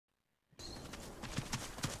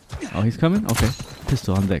Oh, he's coming? Okay.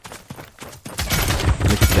 Pistol on deck.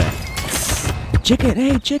 Look at that. Chicken!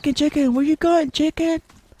 Hey, chicken! Where you going, chicken?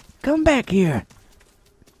 Come back here.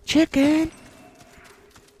 Chicken!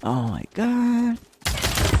 Oh my god.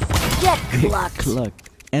 Get clucked. Clucked.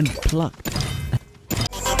 And plucked.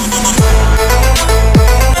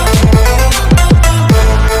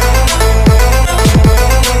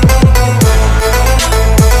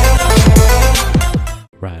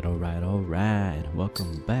 Alright.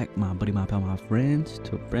 Welcome back, my buddy, my pal, my friends,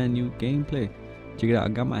 to a brand new gameplay. Check it out. I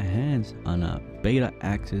got my hands on a beta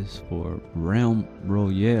access for Realm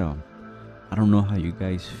Royale. I don't know how you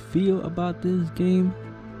guys feel about this game,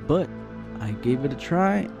 but I gave it a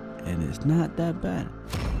try and it's not that bad.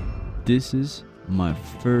 This is my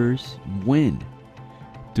first win.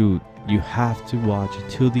 Dude, you have to watch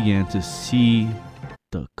till the end to see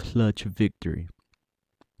the clutch victory.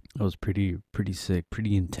 That was pretty sick,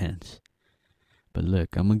 pretty intense. But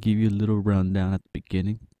look, I'm gonna give you a little rundown at the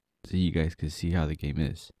beginning so you guys can see how the game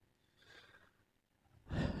is.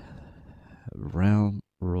 Realm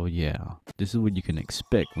Royale. This is what you can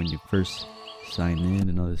expect when you first sign in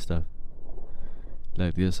and all this stuff.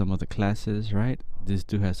 Like, there's some other classes, right? This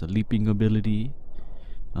dude has a leaping ability,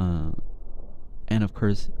 and of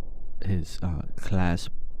course his class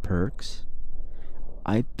perks.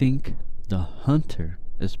 I think the hunter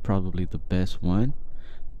is probably the best one,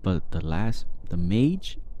 but the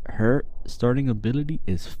mage, her starting ability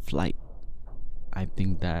is flight. I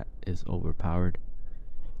think that is overpowered,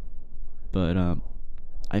 but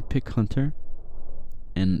I pick hunter,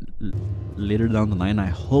 and later down the line I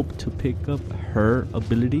hope to pick up her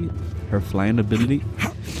ability, her flying ability.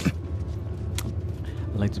 I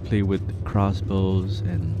like to play with crossbows,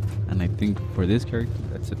 and I think for this character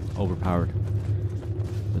that's overpowered.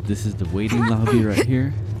 But this is the waiting lobby right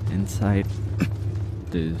here. Inside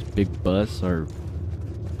this big bus, or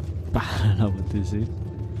I don't know what this is.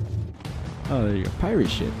 Oh, there you go, pirate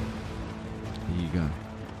ship. There you go.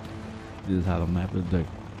 This is how the map is like.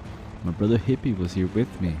 My brother Hippie was here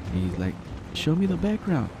with me. He's like, show me the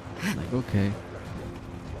background. I'm like, okay.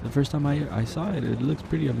 The first time I saw it, it looks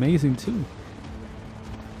pretty amazing too.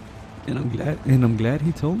 And I'm glad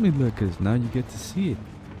he told me, look, cause now you get to see it.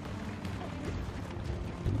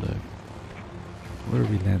 But look, where are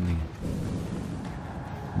we landing?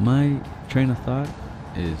 My train of thought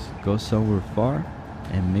is go somewhere far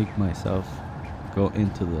and make myself go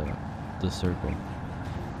into the circle.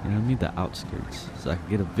 You know what I mean? The outskirts, so I could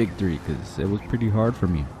get a victory, because it was pretty hard for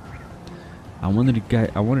me. I wanted to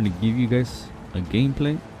give you guys a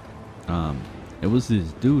gameplay. It was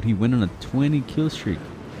this dude. He went on a 20 kill streak,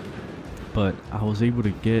 but I was able to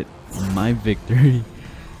get my victory,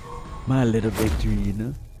 my little victory, you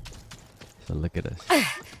know. So look at us.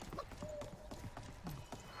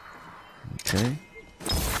 Okay.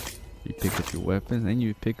 You pick up your weapons and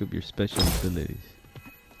you pick up your special abilities.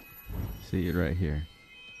 See it right here.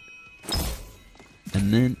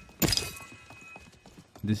 And then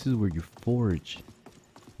this is where you forage,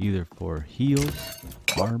 either for heals,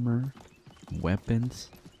 armor, weapons.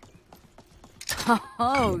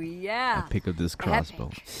 Oh yeah. I pick up this crossbow.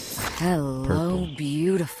 Hello, Purple.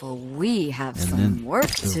 Beautiful. We have And some then work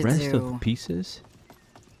to do. the rest of the pieces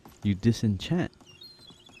you disenchant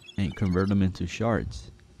and convert them into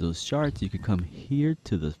shards. Those shards, you can come here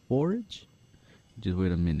to the forage. Just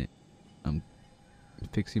wait a minute. I'm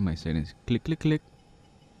fixing my settings. Click.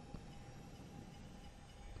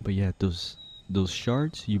 But yeah, those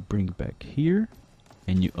shards you bring back here,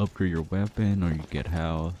 and you upgrade your weapon, or you get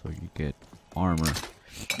health, or you get armor.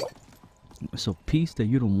 So piece that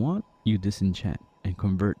you don't want, you disenchant and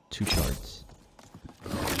convert to shards.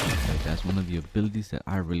 Like, that's one of the abilities that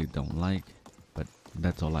I really don't like, but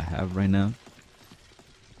that's all I have right now.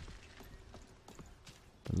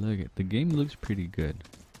 But look, the game looks pretty good.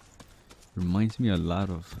 Reminds me a lot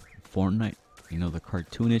of Fortnite, you know, the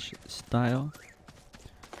cartoonish style.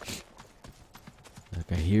 Like,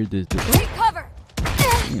 I hear this dude. Recover.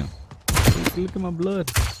 Damn. Look at my blood.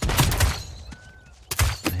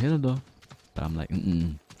 I hit him though, but I'm like,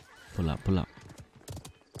 pull out.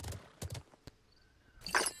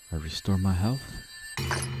 I restore my health,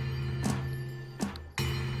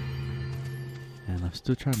 and I'm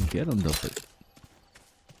still trying to get him though. But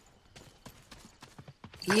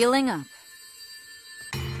Healing up.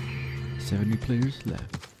 70 players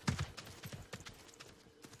left.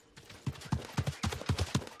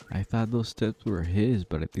 I thought those steps were his,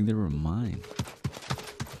 but I think they were mine.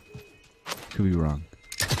 Could be wrong.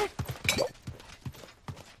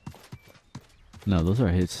 No, those are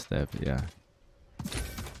his steps, yeah.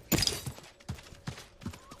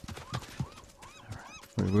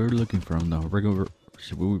 We're looking for him though. We're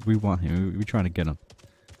We want him. We're trying to get him.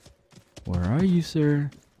 Where are you,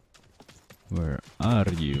 sir? Where are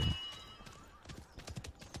you?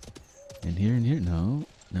 In here, in here? No.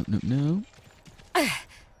 No, no, no. I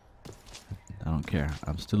don't care.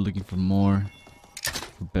 I'm still looking for more.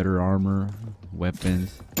 For better armor,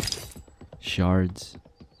 weapons, shards.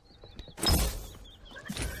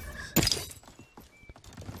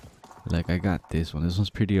 Like, I got this one. This one's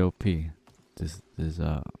pretty OP. This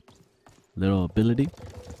little ability.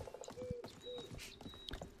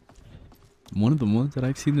 One of the ones that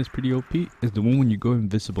I've seen that's pretty OP is the one when you go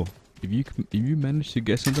invisible. If you manage to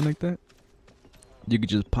get something like that, you could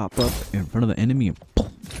just pop up in front of the enemy and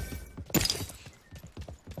boom.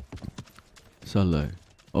 So look,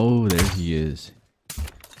 oh, there he is.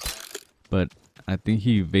 But I think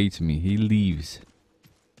he evades me. He leaves.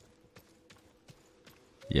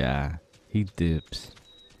 Yeah, he dips.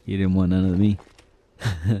 He didn't want none of me.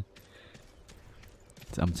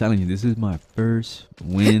 I'm telling you, this is my first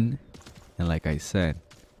win. And like I said,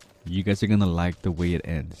 you guys are gonna like the way it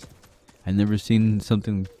ends. I've never seen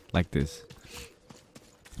something like this.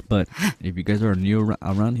 But if you guys are new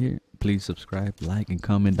around here, please subscribe, like, and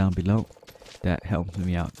comment down below. That helps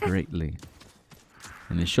me out greatly.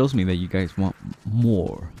 And it shows me that you guys want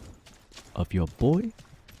more of your boy.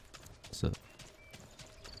 So,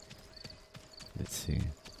 let's see.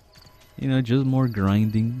 You know, just more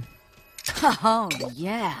grinding. Oh,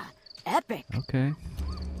 yeah. Epic. Okay.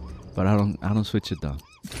 But I don't switch it though.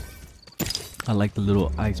 I like the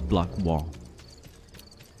little ice block wall.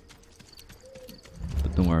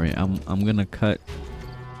 But don't worry, I'm gonna cut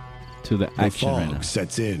to the action right now. The fog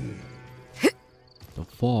sets in. The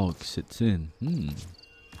fog sits in.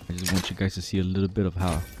 I just want you guys to see a little bit of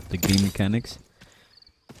how the game mechanics,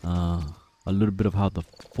 a little bit of how the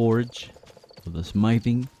forge, or the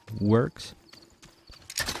smithing works.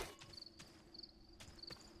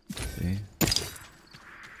 See?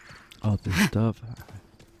 All this stuff.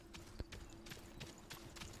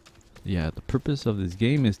 Yeah, the purpose of this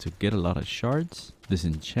game is to get a lot of shards,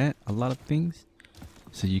 disenchant a lot of things,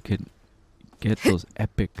 so you can get those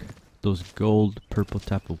epic, those gold, purple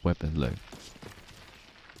type of weapons. Look,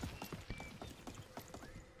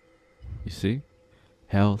 you see,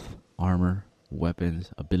 health, armor, weapons,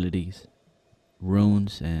 abilities,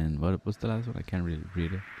 runes, and what's the last one? I can't really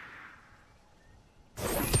read it.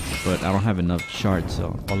 But I don't have enough shards,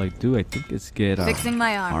 so all I do, I think, is get Fixing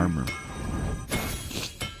my armor.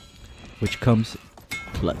 Which comes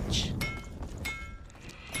clutch.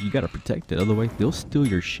 You gotta protect it, otherwise they'll steal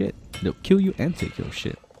your shit. They'll kill you and take your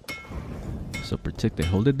shit. So protect it,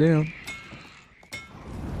 hold it down.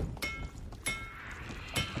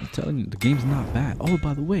 I'm telling you, the game's not bad. Oh,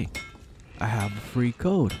 by the way, I have a free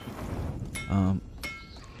code.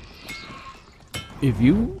 If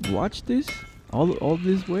you watch this all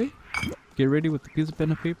this way, get ready with a piece of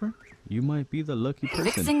pen and paper. You might be the lucky person.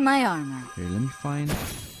 Fixing my armor. Here, let me find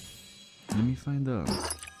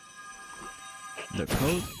the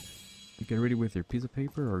code. Get ready with your piece of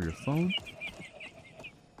paper or your phone.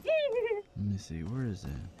 Let me see, where is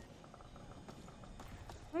it?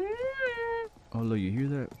 Oh look, you hear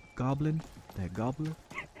that goblin? That gobbler?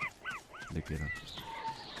 Look at him.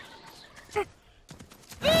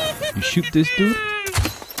 You shoot this dude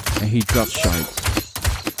and he drops shards.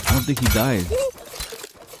 I don't think he died.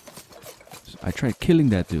 I tried killing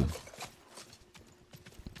that dude.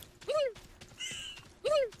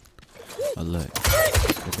 Oh look.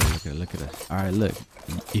 Look at us. Alright, look.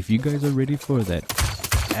 If you guys are ready for that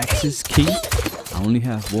access key, I only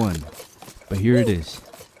have one. But here it is.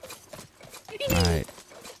 Alright.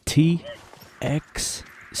 T X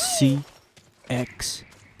C X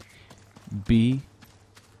B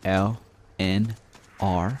L N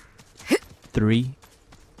R 3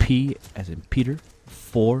 P as in Peter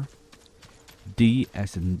 4 D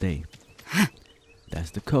as in day.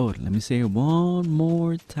 That's the code. Let me say it one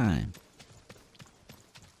more time.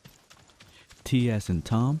 T as in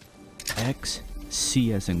Tom, X,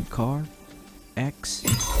 C as in car, X,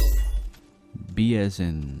 B as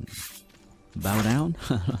in bow down,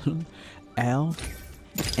 L,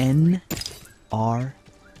 N, R,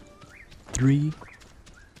 3,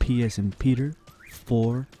 P as in Peter,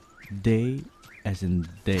 4, day as in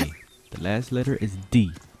day. The last letter is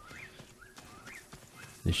D.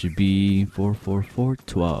 There should be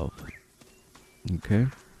 44412. Okay,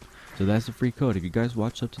 so that's the free code. If you guys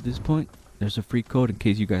watch up to this point, there's a free code in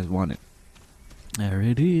case you guys want it. There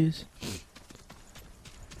it is.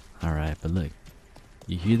 All right, but look,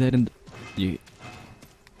 you hear that in you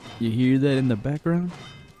hear that in the background?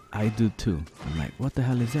 I do too. I'm like, what the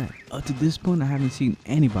hell is that? Up to this point, I haven't seen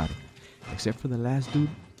anybody except for the last dude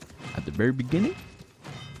at the very beginning.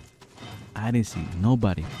 I didn't see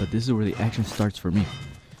nobody, but this is where the action starts for me.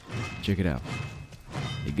 Check it out.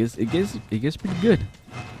 It gets pretty good.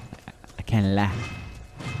 I can't lie.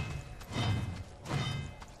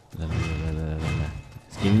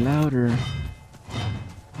 It's getting louder.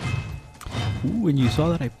 Ooh, and you saw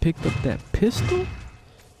that I picked up that pistol?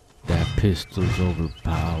 That pistol's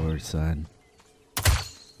overpowered, son.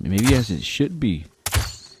 Maybe as it should be.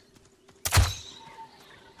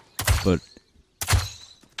 But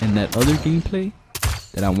in that other gameplay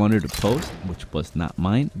that I wanted to post, which was not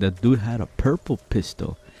mine, that dude had a purple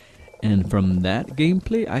pistol. And from that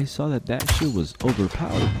gameplay, I saw that that shit was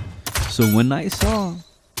overpowered. So when I saw...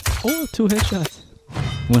 Oh, 2 headshots.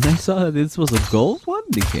 When I saw that this was a gold one,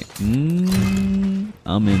 they came...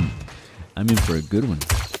 I'm in for a good one.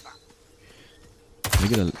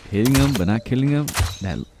 Look at him hitting him, but not killing him.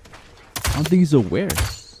 That... I don't think he's aware.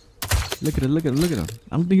 Look at him, look at him.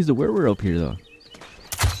 I don't think he's aware we're up here, though.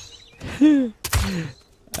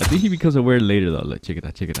 I think he becomes aware later, though. Look, check it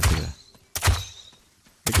out. Look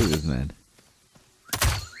at this, man.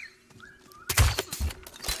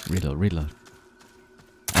 Reload.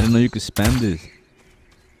 I didn't know you could spam this.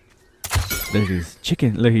 There's this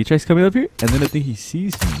chicken. Look, he tries coming up here, and then I think he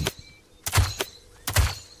sees me.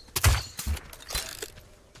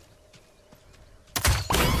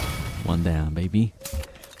 One down, baby.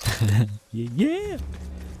 Yeah.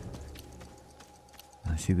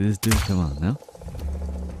 I see this dude. Come on, now.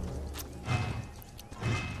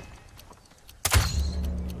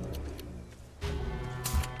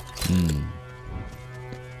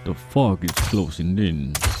 The fog is closing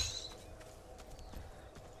in.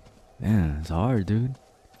 Damn, it's hard, dude.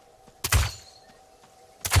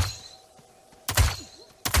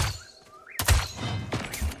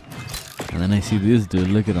 And then I see this dude.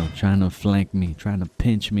 Look at him trying to flank me, trying to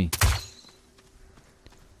pinch me.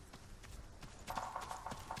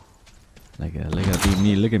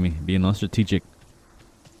 Look at me being all strategic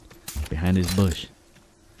behind this bush.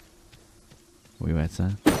 Where you at,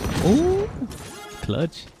 son? Oh,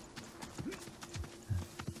 clutch.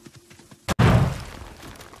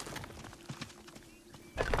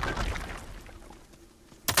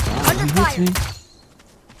 Under fire.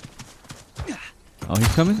 Oh, he's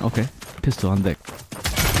coming? Okay. Pistol on deck.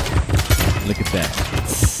 Look at that.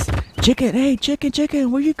 Chicken, hey,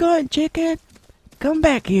 chicken. Where you going, chicken? Come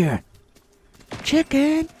back here.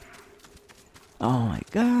 Chicken. Oh my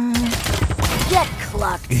god. Get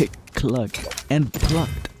clucked. Get clucked and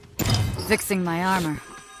plucked. Fixing my armor.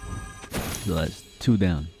 So that's 2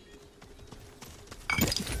 down.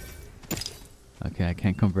 Okay, I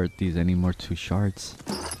can't convert these anymore to shards.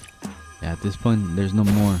 Yeah, at this point, there's no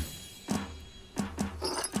more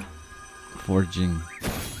forging.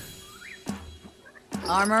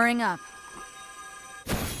 Armoring up.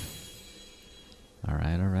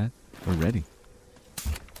 Alright. We're ready.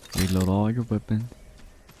 Reload all your weapons.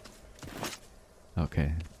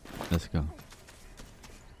 Okay, let's go.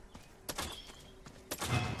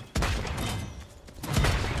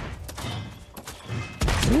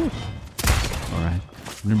 Alright,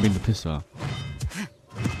 I'm gonna bring the pistol out.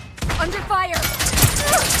 Under fire.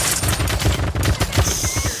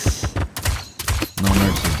 No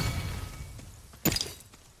mercy.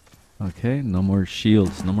 Okay, no more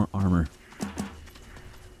shields, no more armor.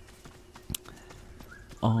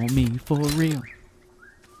 All me for real.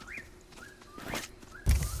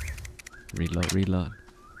 Reload.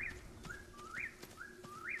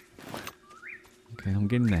 Okay, I'm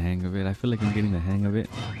getting the hang of it. I feel like I'm getting the hang of it.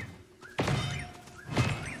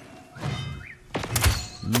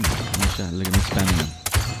 One shot. Look at me spamming him.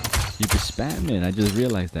 You can spam it. I just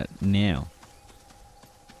realized that now.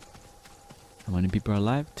 How many people are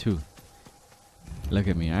alive? 2. Look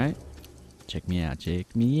at me, alright? Check me out.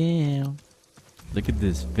 Look at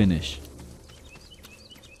this finish.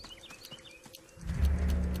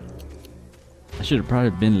 I should have probably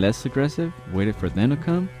been less aggressive, waited for them to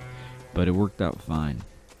come, but it worked out fine.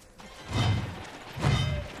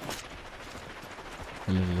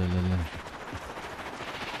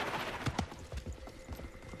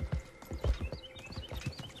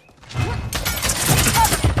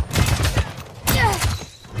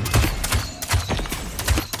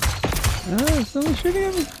 Oh, someone's shooting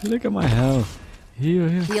at me. Look at my health. Here.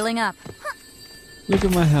 Healing up. Look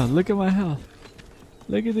at my health. Look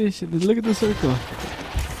at this shit. Look at the circle.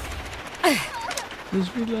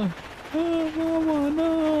 Just reload. Oh, mama,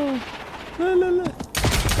 no.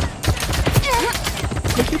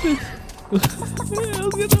 Look at this. I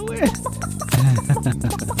was gonna win.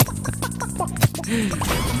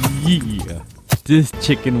 Yeah. This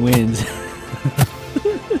chicken wins.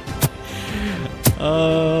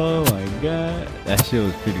 Oh my god. That shit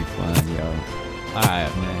was pretty fun, yo.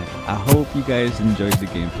 Alright, man. I hope you guys enjoyed the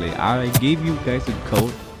gameplay. I gave you guys a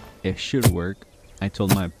code. It should work. I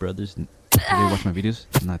told my brothers if they watch my videos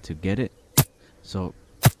not to get it. So,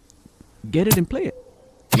 get it and play it.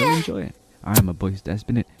 You'll enjoy it. Alright, my boys. That's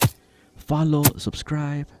been it. Follow,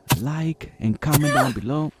 subscribe, like, and comment down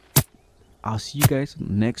below. I'll see you guys in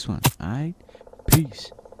the next one. Alright?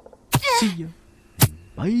 Peace. See ya.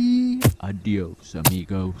 Bye. Adios,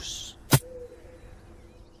 amigos.